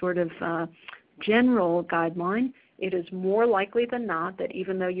 as a sort of general guideline, it is more likely than not that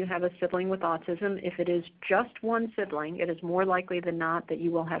even though you have a sibling with autism, if it is just one sibling, it is more likely than not that you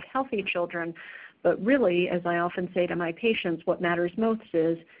will have healthy children. But really, as I often say to my patients, what matters most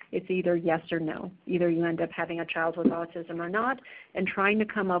is it's either yes or no. Either you end up having a child with autism or not, and trying to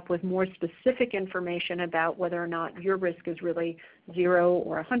come up with more specific information about whether or not your risk is really 0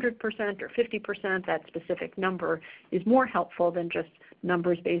 or 100% or 50%, that specific number is more helpful than just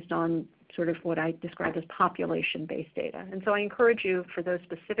numbers based on sort of what I describe as population-based data. And so I encourage you, for those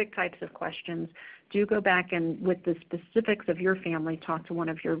specific types of questions, do go back and, with the specifics of your family, talk to one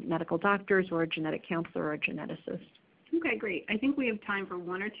of your medical doctors or a genetic counselor or a geneticist. Okay, great. I think we have time for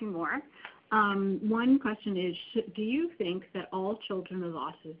one or two more. One question is, do you think that all children with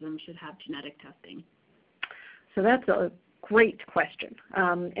autism should have genetic testing? So that's a great question.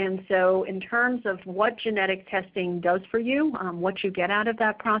 And so in terms of what genetic testing does for you, what you get out of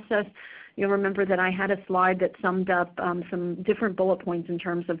that process, you'll remember that I had a slide that summed up some different bullet points in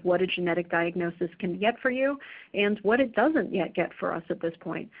terms of what a genetic diagnosis can get for you and what it doesn't yet get for us at this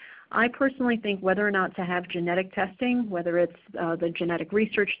point. I personally think whether or not to have genetic testing, whether it's the genetic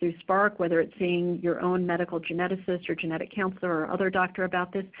research through Spark, whether it's seeing your own medical geneticist or genetic counselor or other doctor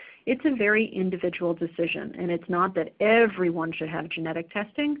about this, it's a very individual decision. And it's not that everyone should have genetic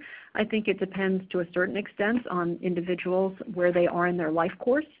testing. I think it depends to a certain extent on individuals where they are in their life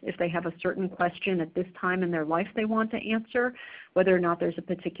course. If they have a certain question at this time in their life they want to answer, whether or not there's a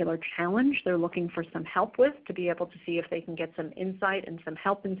particular challenge they're looking for some help with to be able to see if they can get some insight and some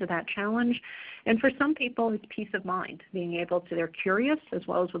help into that challenge. And for some people, it's peace of mind, being able to, they're curious as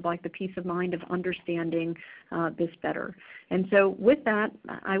well as would like the peace of mind of understanding this better. And so with that,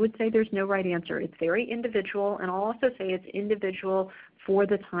 I would say there's no right answer. It's very individual, and I'll also say it's individual for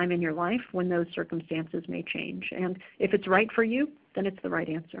the time in your life when those circumstances may change. And if it's right for you, then it's the right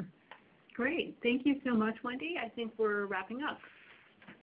answer. Great. Thank you so much, Wendy. I think we're wrapping up.